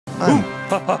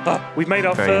We've made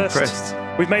our very first. impressed.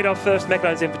 We've made our first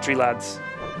mechanized infantry, lads.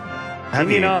 Have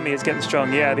Indian you? army is getting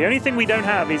strong. Yeah, the only thing we don't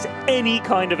have is any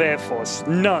kind of air force.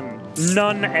 None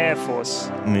air force.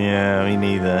 Yeah, me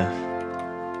neither.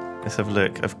 Let's have a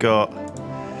look. I've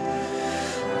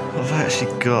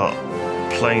actually got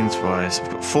planes-wise.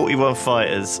 I've got 41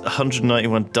 fighters,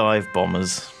 191 dive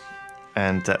bombers,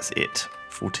 and that's it.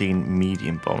 14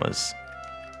 medium bombers.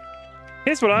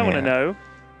 Here's what I want to know.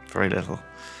 Very little.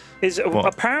 Is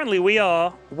apparently we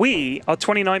are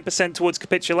 29% towards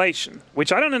capitulation,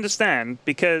 which I don't understand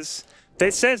because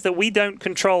it says that we don't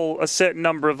control a certain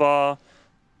number of our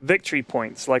victory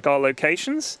points, like our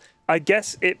locations. I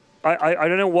guess I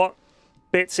don't know what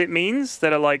bits it means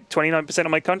that are like 29%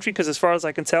 of my country, because as far as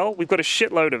I can tell, we've got a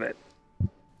shitload of it.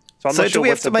 So I'm not sure do we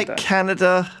have what's to up with make that.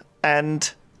 Canada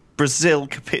and Brazil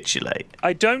capitulate?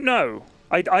 I don't know.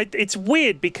 It's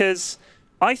weird because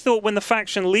I thought when the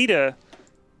faction leader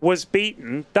was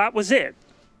beaten, that was it.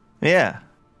 Yeah.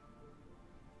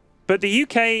 But the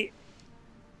UK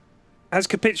has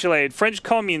capitulated. French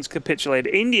communes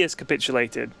capitulated. India's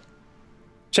capitulated.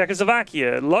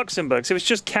 Czechoslovakia, Luxembourg. So it's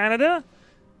just Canada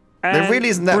and There really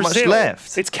isn't that Brazil. much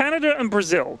left. It's Canada and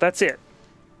Brazil. That's it.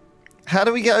 How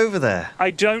do we get over there? I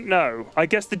don't know. I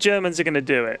guess the Germans are going to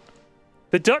do it.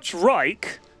 The Dutch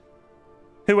Reich,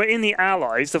 who are in the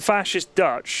Allies, the fascist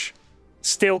Dutch,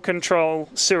 still control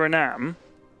Suriname.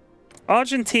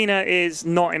 Argentina is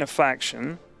not in a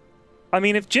faction. I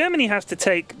mean, if Germany has to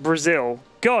take Brazil,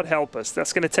 God help us,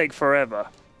 that's going to take forever.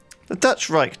 The Dutch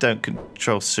Reich don't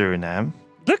control Suriname.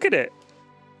 Look at it.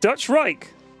 Dutch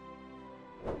Reich.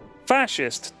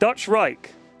 Fascist. Dutch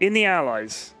Reich. In the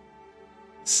Allies.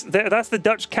 That's the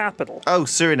Dutch capital. Oh,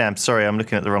 Suriname. Sorry, I'm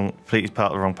looking at the wrong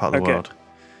part of the world.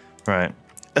 Right.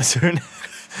 Suriname.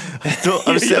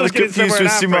 I was confused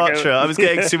with Sumatra. I was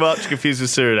getting Sumatra confused with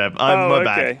Suriname. My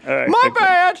bad. All right,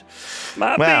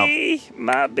 my bad.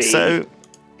 My B. So,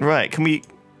 right,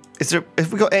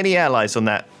 have we got any allies on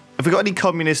that? Have we got any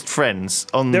communist friends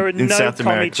in South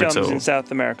America at all? in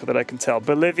South America that I can tell.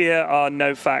 Bolivia are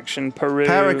no faction. Peru.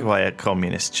 Paraguay are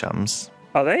communist chums.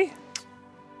 Are they?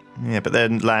 Yeah, but they're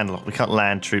landlocked. We can't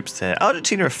land troops there.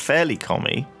 Argentina are fairly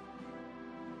commie.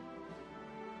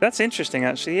 That's interesting,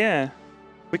 actually, yeah.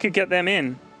 We could get them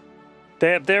in.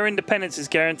 Their independence is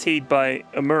guaranteed by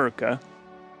America.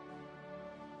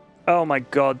 Oh my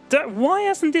god. Why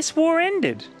hasn't this war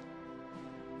ended?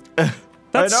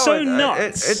 That's so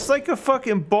nuts. It's like a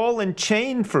fucking ball and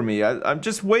chain for me. I'm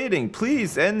just waiting.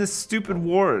 Please end this stupid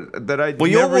war that I never even joined. Well,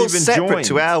 your war's separate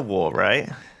to our war, right?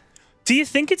 Do you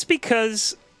think it's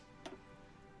because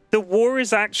the war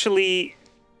is actually...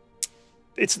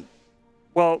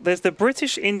 Well, there's the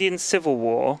British-Indian Civil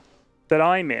War that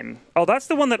I'm in. Oh, that's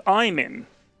the one that I'm in.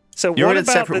 So You're what in a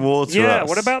about separate war to us.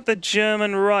 what about the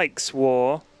German Reich's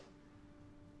war?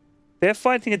 They're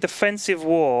fighting a defensive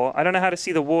war. I don't know how to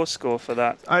see the war score for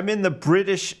that. I'm in the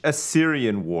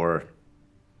British-Assyrian War.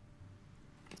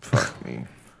 Fuck me.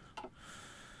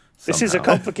 This is a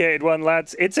complicated one,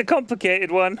 lads. It's a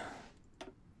complicated one.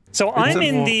 So I'm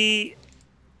in the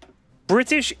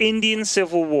British-Indian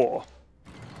Civil War,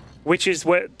 which is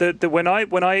where when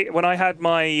I had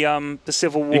my the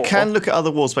Civil War. You can look at other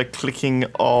wars by clicking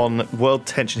on World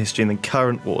Tension History and then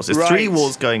Current Wars. There's three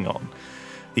wars going on: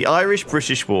 the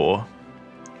Irish-British War,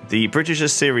 the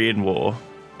British-Assyrian War,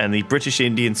 and the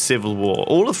British-Indian Civil War.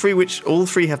 All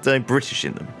three have the name British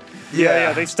in them.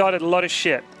 Yeah, they started a lot of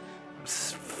shit.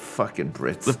 Fucking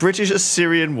Brits. The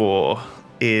British-Assyrian War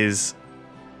is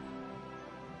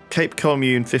Cape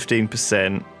Commune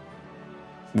 15%.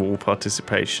 War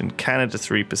participation, Canada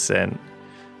 3%.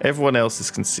 Everyone else is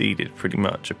conceded pretty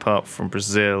much, apart from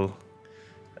Brazil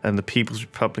and the People's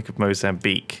Republic of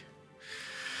Mozambique.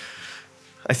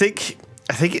 I think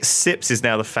it Sips is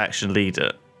now the faction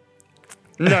leader.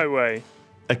 No way.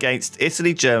 Against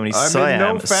Italy, Germany, I'm Siam, in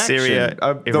no Syria,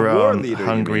 faction. The Iran, war leader,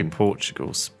 Hungary,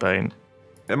 Portugal, Spain.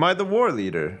 Am I the war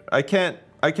leader? I can't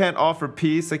offer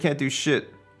peace. I can't do shit.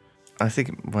 I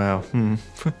think. Wow.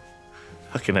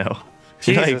 Fucking hell.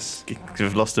 Jesus.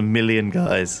 You've lost 1 million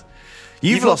guys.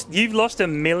 You've lost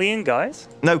 1 million guys?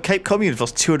 No, Cape Commune have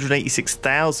lost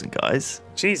 286,000 guys.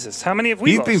 Jesus, how many have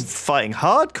we You've lost? been fighting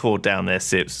hardcore down there,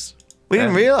 Sips. We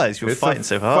didn't realise you were fighting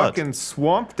so hard. It's a fucking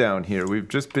swamp down here. We've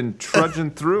just been trudging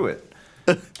through it.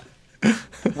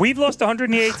 We've lost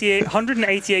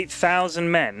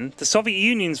 188,000 men. The Soviet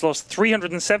Union's lost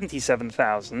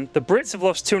 377,000. The Brits have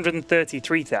lost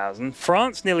 233,000.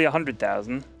 France nearly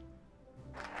 100,000.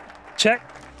 Czech,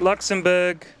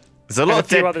 Luxembourg, There's a lot and of a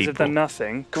few dead others have people. done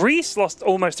nothing. Greece lost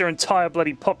almost their entire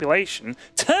bloody population.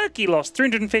 Turkey lost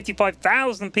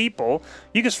 355,000 people.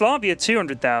 Yugoslavia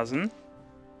 200,000.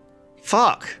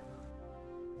 Fuck.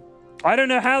 I don't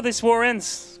know how this war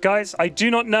ends, guys. I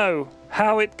do not know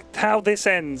how this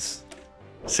ends.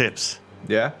 Sips.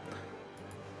 Yeah?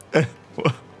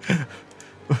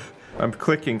 I'm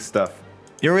clicking stuff.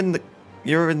 Are you in the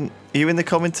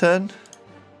Comintern?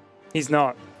 He's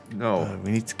not. No. Oh,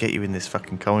 we need to get you in this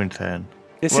fucking Comintern.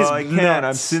 This Well, is I can't.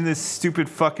 nuts. I'm in this stupid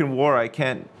fucking war. I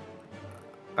can't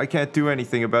do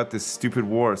anything about this stupid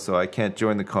war, so I can't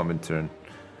join the Comintern.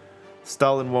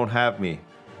 Stalin won't have me.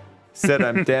 Said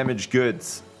I'm damaged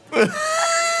goods.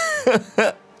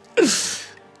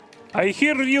 I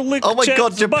hear you lick Oh my god,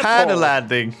 Chet's Japan are butthole.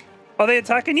 landing. Are they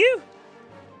attacking you?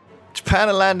 Japan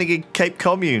are landing in Cape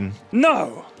Commune.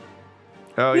 No.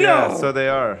 Oh yeah, No. so they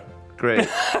are. Great.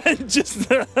 Just.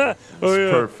 It's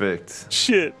perfect.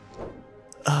 Shit.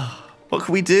 What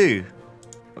can we do?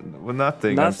 Well,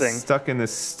 nothing. Nothing. I'm stuck in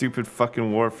this stupid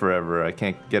fucking war forever. I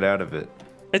can't get out of it.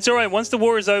 It's all right. Once the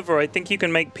war is over, I think you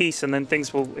can make peace, and then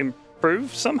things will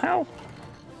improve somehow.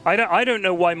 I don't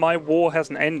know why my war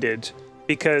hasn't ended,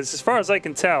 because as far as I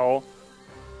can tell,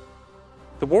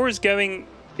 the war is going.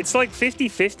 It's like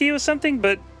 50-50 or something,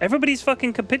 but everybody's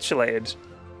fucking capitulated.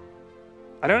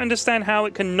 I don't understand how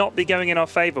it can not be going in our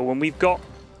favor when we've got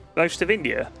most of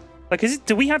India. Like,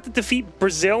 do we have to defeat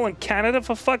Brazil and Canada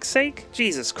for fuck's sake?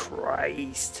 Jesus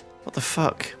Christ. What the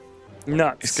fuck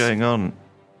Nuts. is going on?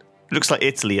 Looks like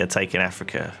Italy are taking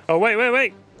Africa. Oh,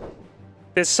 wait.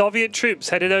 There's Soviet troops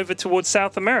headed over towards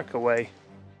South America way.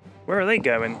 Where are they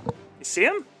going? You see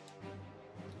them?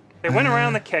 They went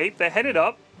around the Cape. They're headed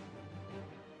up.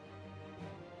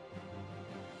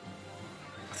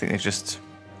 I think they're just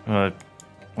on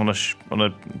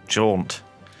a jaunt.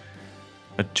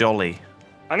 A jolly.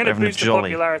 I'm going to They're having a boost the jolly.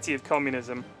 popularity of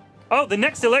communism. Oh, the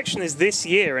next election is this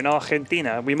year in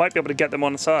Argentina. We might be able to get them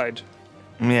on side.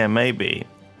 Yeah, maybe.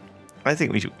 I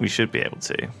think we should be able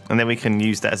to. And then we can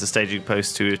use that as a staging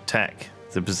post to attack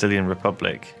the Brazilian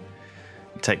Republic.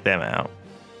 And take them out.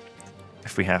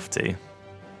 If we have to.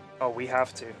 Oh, we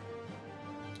have to.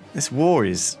 This war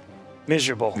is...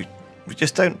 Miserable. We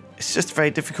just don't... It's just very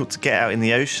difficult to get out in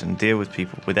the ocean and deal with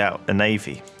people without a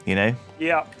navy, you know?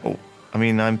 Yeah. Oh, I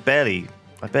mean, I barely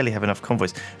have enough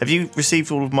convoys. Have you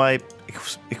received all of my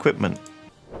equipment?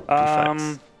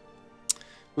 Artifacts?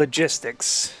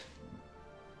 Logistics.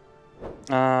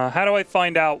 How do I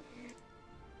find out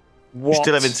what... You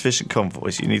still have insufficient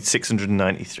convoys. You need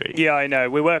 693. Yeah, I know.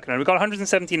 We're working on it. We've got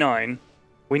 179.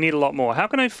 We need a lot more. How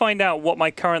can I find out what my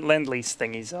current Lend-Lease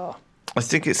thingies are? I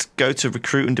think it's go to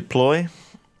recruit and deploy.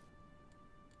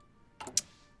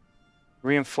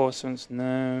 Reinforcements,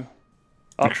 no.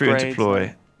 Recruit and Upgrades, deploy.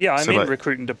 no. Yeah, I'm So, in like-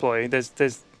 recruit and deploy. I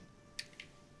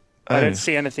don't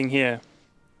see anything here.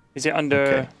 Is it under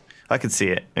Okay. I can see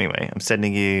it. Anyway, I'm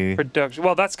sending you... production?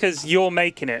 Well, that's because you're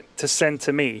making it to send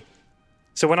to me.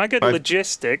 So when I go to I've-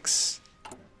 logistics,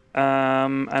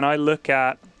 and I look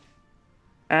at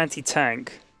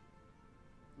anti-tank,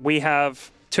 we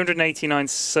have 289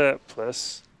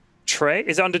 surplus. Trade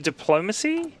is it under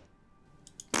diplomacy?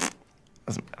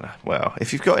 Doesn't matter. Well,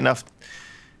 if you've got enough...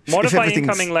 Modify everything's-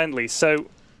 incoming Lend-Lease. So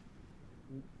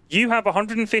you have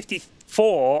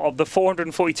 154 of the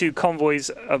 442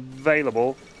 convoys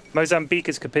available. Mozambique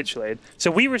has capitulated.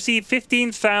 So we receive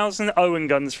 15,000 Owen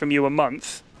guns from you a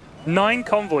month, 9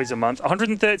 convoys a month,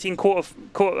 113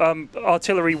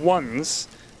 artillery ones.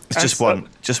 It's and just one.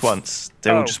 Just once.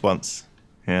 They're all just once.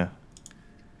 Yeah.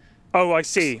 Oh, I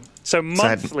see. So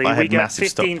monthly I had we get massive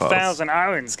stockpiles. 15,000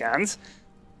 Owen scans.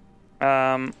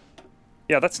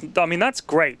 Yeah, that's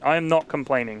great. I am not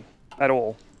complaining at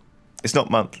all. It's not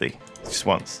monthly. It's just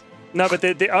once. No, but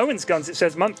the Owens guns, it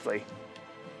says monthly.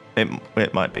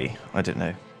 It might be. I don't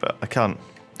know. But I can't.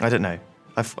 I don't know.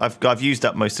 I've used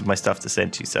up most of my stuff to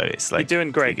send you, so it's like You're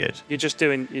doing great. pretty good. You're just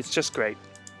doing. It's just great.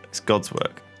 It's God's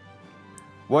work.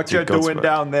 What Do you're God's doing work.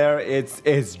 down there, it's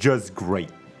just great.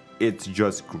 It's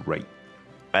just great.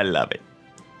 I love it.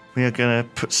 We are gonna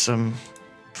put some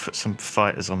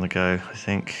fighters on the go. I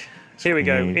think. That's Here we what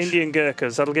go. need. Indian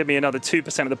Gurkhas. That'll give me another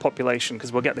 2% of the population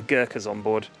because we'll get the Gurkhas on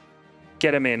board.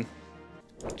 Get them in.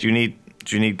 Do you need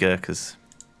Gurkhas?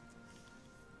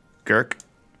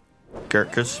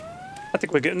 Gurkhas. I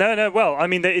think we're good. No. Well, I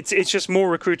mean, it's just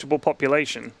more recruitable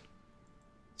population.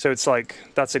 So it's like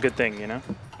that's a good thing, you know.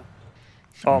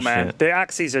 Oh man, shit. the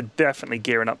Axis are definitely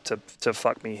gearing up to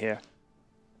fuck me here.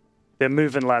 They're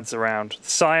moving lads around.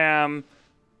 Siam,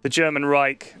 the German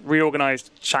Reich,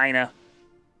 reorganized China.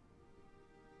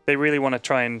 They really want to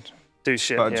try and do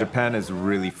shit here. Japan is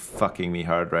really fucking me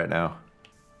hard right now.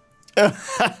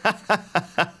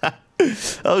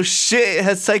 Oh shit! It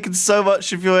has taken so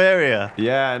much of your area.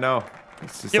 Yeah, I know.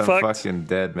 It's just You're I'm fucked. fucking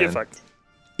dead, man. You're fucked.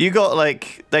 You got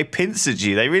like they pincered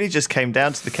you. They really just came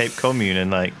down to the Cape Commune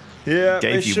and like Yeah,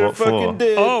 gave they you sure what fucking for.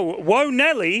 did. Oh, whoa,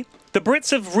 Nelly! The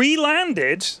Brits have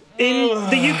re-landed in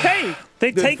the UK.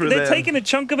 Good for They're them. taking a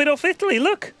chunk of it off Italy.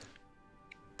 Look,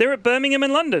 they're at Birmingham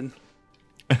and London.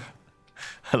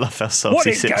 I love how salty What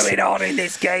is Sips. going on in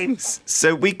this game?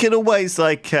 So we can always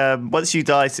like once you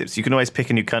die, Sips, you can always pick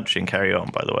a new country and carry on.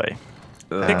 By the way,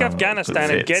 Pick Afghanistan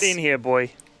and fits. get in here,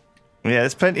 boy. yeah,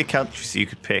 there's plenty of countries you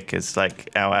could pick as like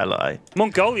our ally.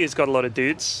 Mongolia's got a lot of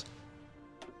dudes.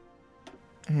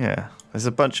 Yeah, there's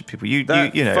a bunch of people. You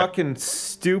know. fucking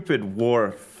stupid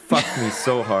war fucked me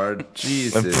so hard.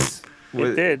 Jesus.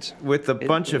 It did. With a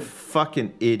bunch did. of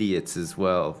fucking idiots as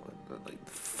well. Like,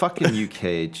 fucking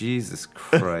UK. Jesus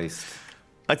Christ.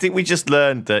 I think we just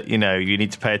learned that you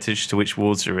need to pay attention to which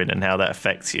wars you're in and how that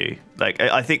affects you. Like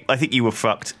I think you were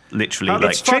fucked literally How the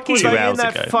like fuck was 2 I in hours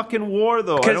that ago. fucking war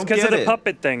though? I don't Because get of the it.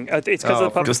 puppet thing. It's because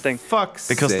of the puppet thing. Fuck's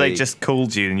Because they sake. just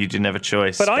called you and you didn't have a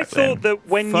choice. But I back thought then. that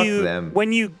when Fuck you them.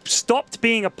 when you stopped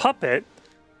being a puppet,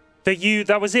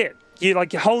 that was it. You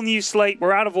like a whole new slate.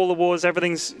 We're out of all the wars.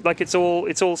 Everything's like it's all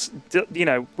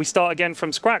we start again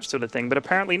from scratch sort of thing. But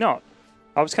apparently not.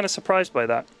 I was kind of surprised by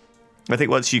that. I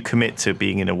think once you commit to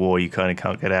being in a war, you kind of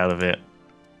can't get out of it.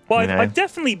 Well, You know? I've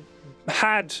definitely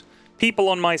had people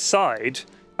on my side,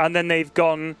 and then they've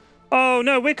gone, "Oh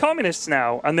no, we're communists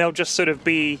now," and they'll just sort of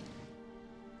be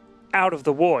out of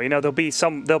the war. There'll be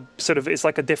they'll sort of it's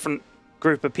like a different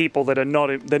group of people that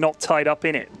are they're not tied up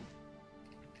in it.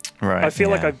 Right. I feel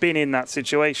like yeah. I've been in that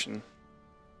situation.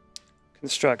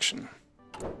 Construction.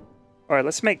 All right,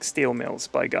 let's make steel mills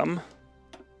by gum.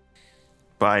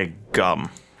 By gum.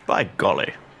 By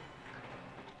golly.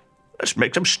 Let's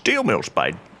make some steel mills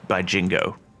by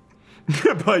jingo.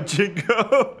 By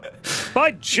Jingo.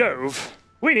 By Jove,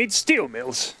 we need steel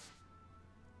mills.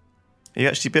 Are you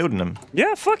actually building them?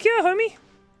 Yeah, fuck yeah, homie.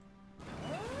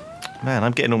 Man,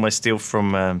 I'm getting all my steel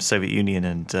from Soviet Union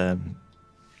and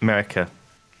America.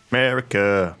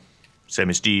 America.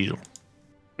 Semi steel.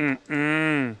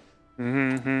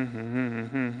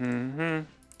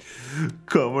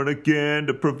 Coming again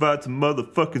to provide some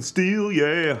motherfucking steel,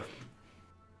 yeah.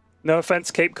 No offense,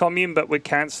 Cape Commune, but we're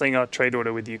cancelling our trade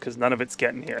order with you because none of it's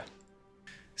getting here.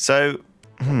 So,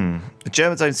 the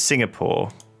Germans own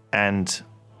Singapore and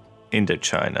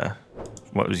Indochina.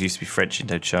 What was used to be French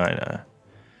Indochina.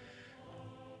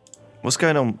 What's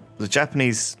going on? The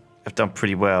Japanese have done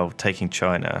pretty well taking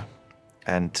China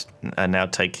and are now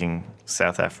taking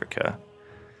South Africa.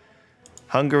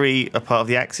 Hungary are part of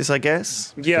the Axis, I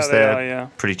guess? Yeah, 'Cause they they're are, yeah.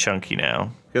 pretty chunky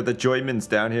now. Got the Joymans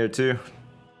down here too.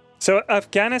 So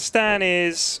Afghanistan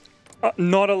is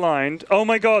not aligned. Oh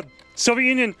my god. Soviet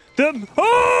Union.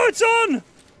 Oh, it's on!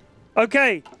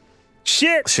 Okay.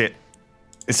 Shit. Shit.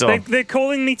 It's on. They're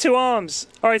calling me to arms.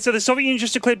 All right, so the Soviet Union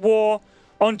just declared war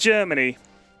on Germany.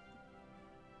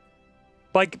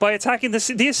 By attacking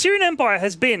the Assyrian Empire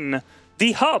has been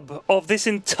the hub of this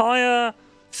entire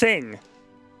thing.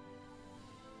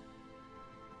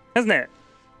 Hasn't it?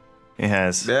 It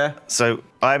has. Yeah. So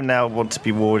I now want to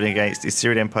be warring against the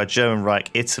Assyrian Empire, German Reich,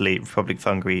 Italy, Republic of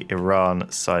Hungary,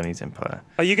 Iran, Siamese Empire.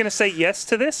 Are you going to say yes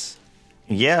to this?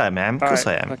 Yeah, man. Of course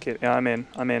I am. Okay, yeah, I'm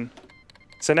in.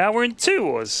 So now we're in 2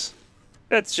 wars.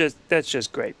 That's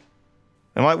just great.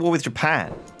 Am I at war with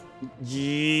Japan?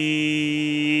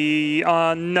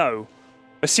 No.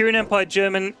 Assyrian Empire,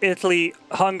 German, Italy,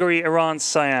 Hungary, Iran,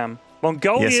 Siam.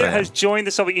 Mongolia Yes, I am. has joined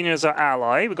the Soviet Union as our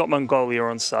ally. We've got Mongolia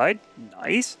on side.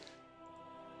 Nice.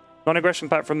 Non-aggression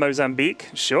pact from Mozambique.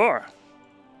 Sure.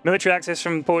 Military access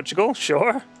from Portugal.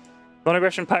 Sure.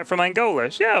 Non-aggression pact from Angola.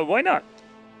 Yeah, why not?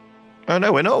 Oh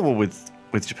no, we're not at war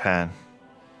with Japan.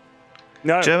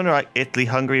 No. German Reich, Italy,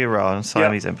 Hungary, Iran,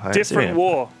 Siamese Empire. Different Assyrian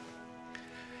war.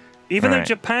 Even though Alright.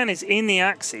 Japan is in the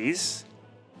Axis,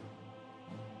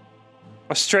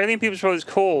 Australian People's Republic is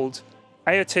called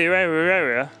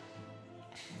Aotearoa.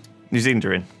 New Zealand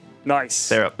are in. Nice.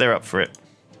 They're up for it.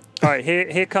 All right,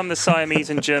 here come the Siamese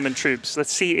and German troops.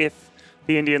 Let's see if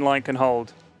the Indian line can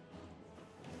hold.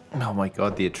 Oh my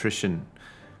god, the attrition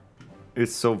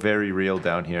is so very real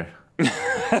down here. All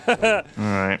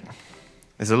right.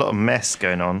 There's a lot of mess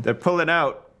going on. They're pulling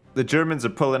out. The Germans are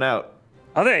pulling out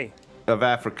Are they? of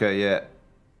Africa, yeah.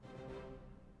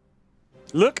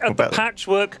 Look at the about-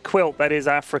 patchwork quilt that is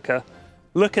Africa.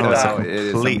 Look at Oh, it's that. Wow, it is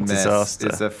a complete mess. disaster.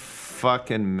 It's a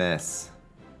fucking mess.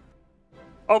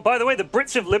 Oh, by the way, the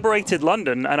Brits have liberated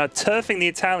London and are turfing the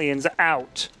Italians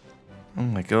out. Oh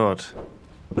my god.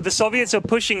 But the Soviets are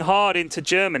pushing hard into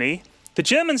Germany. The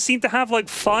Germans seem to have like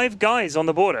 5 guys on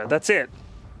the border. That's it.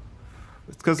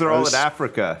 It's because they're all in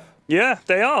Africa. Yeah,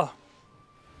 they are.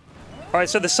 All right,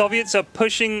 so the Soviets are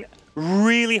pushing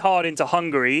really hard into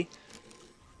Hungary.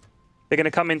 They're going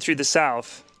to come in through the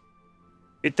south.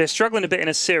 They're struggling a bit in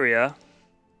Assyria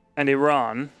and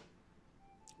Iran.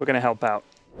 We're going to help out.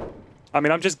 I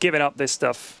mean, I'm just giving up this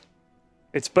stuff.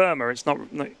 It's Burma. It's not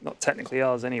technically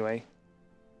ours anyway.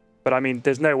 But I mean,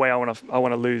 there's no way I want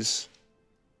to lose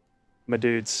my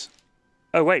dudes.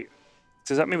 Oh wait,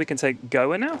 does that mean we can take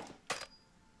Goa now?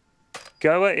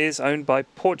 Goa is owned by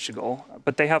Portugal,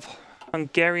 but they have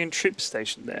Hungarian troops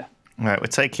stationed there. All right, we're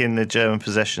taking the German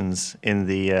possessions in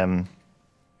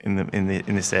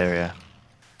this area.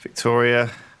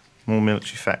 Victoria, more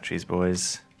military factories,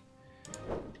 boys.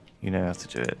 You know how to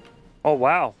do it. Oh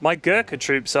wow, my Gurkha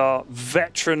troops are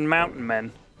veteran mountain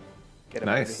men. Get them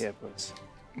over here, boys.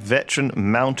 Veteran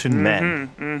mountain men.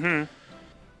 Mm-hmm.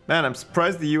 Man, I'm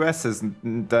surprised the U.S.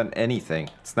 hasn't done anything.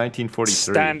 It's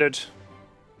 1943.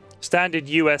 Standard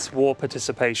U.S. war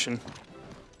participation.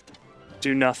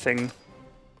 Do nothing,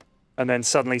 and then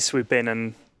suddenly swoop in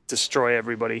and destroy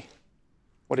everybody.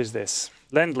 What is this?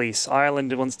 Lend-Lease.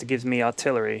 Ireland wants to give me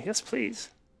artillery. Yes, please.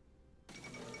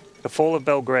 The fall of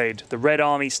Belgrade. The Red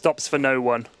Army stops for no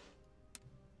one.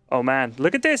 Oh man,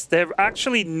 look at this. They're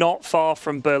actually not far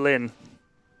from Berlin.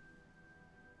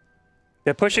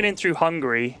 They're pushing in through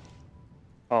Hungary.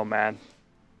 Oh man.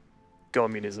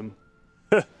 Communism.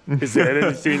 Is there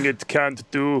anything it can't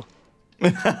do?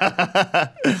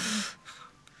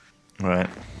 Right.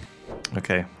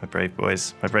 Okay, my brave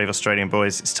boys. My brave Australian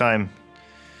boys. It's time.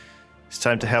 It's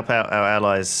time to help out our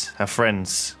allies, our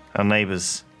friends, our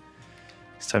neighbours.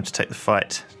 It's time to take the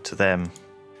fight to them.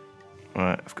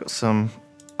 Right, I've got some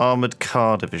armoured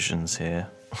car divisions here.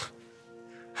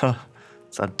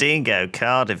 It's our dingo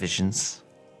car divisions.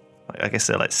 I guess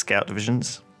they're like scout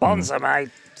divisions. Bonza, mate.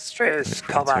 Stress,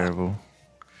 cover. Terrible.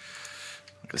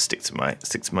 I'm gonna stick to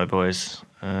my boys.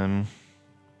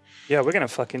 Yeah, we're gonna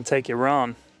fucking take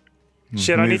Iran.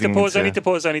 Shit, I need to pause. I need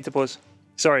to pause.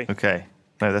 Sorry. Okay.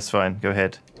 No, that's fine. Go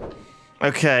ahead.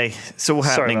 Okay, it's all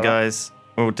happening, guys.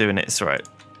 We're all doing it. It's all right.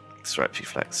 It's all right,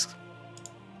 P-Flex.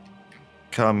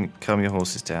 Calm your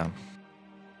horses down.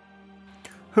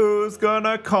 Who's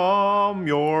gonna calm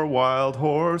your wild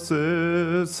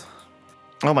horses?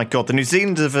 Oh my god, the New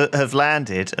Zealanders have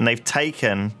landed and they've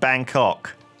taken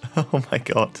Bangkok. Oh my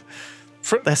god.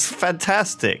 That's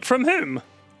fantastic. From whom?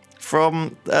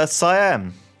 From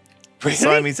Siam. Really?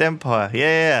 Siamese Empire.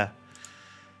 Yeah.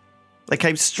 They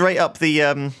came straight up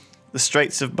the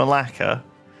Straits of Malacca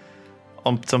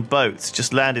on some boats,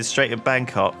 just landed straight at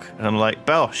Bangkok, and I'm like,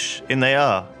 bosh, in they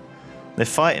are. They're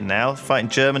fighting now, fighting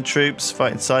German troops,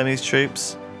 fighting Siamese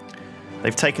troops.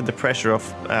 They've taken the pressure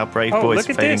off our brave boys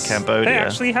invading Cambodia. They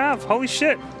actually have. Holy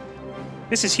shit.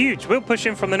 This is huge. We'll push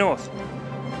in from the north.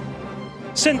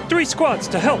 Send 3 squads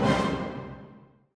to help.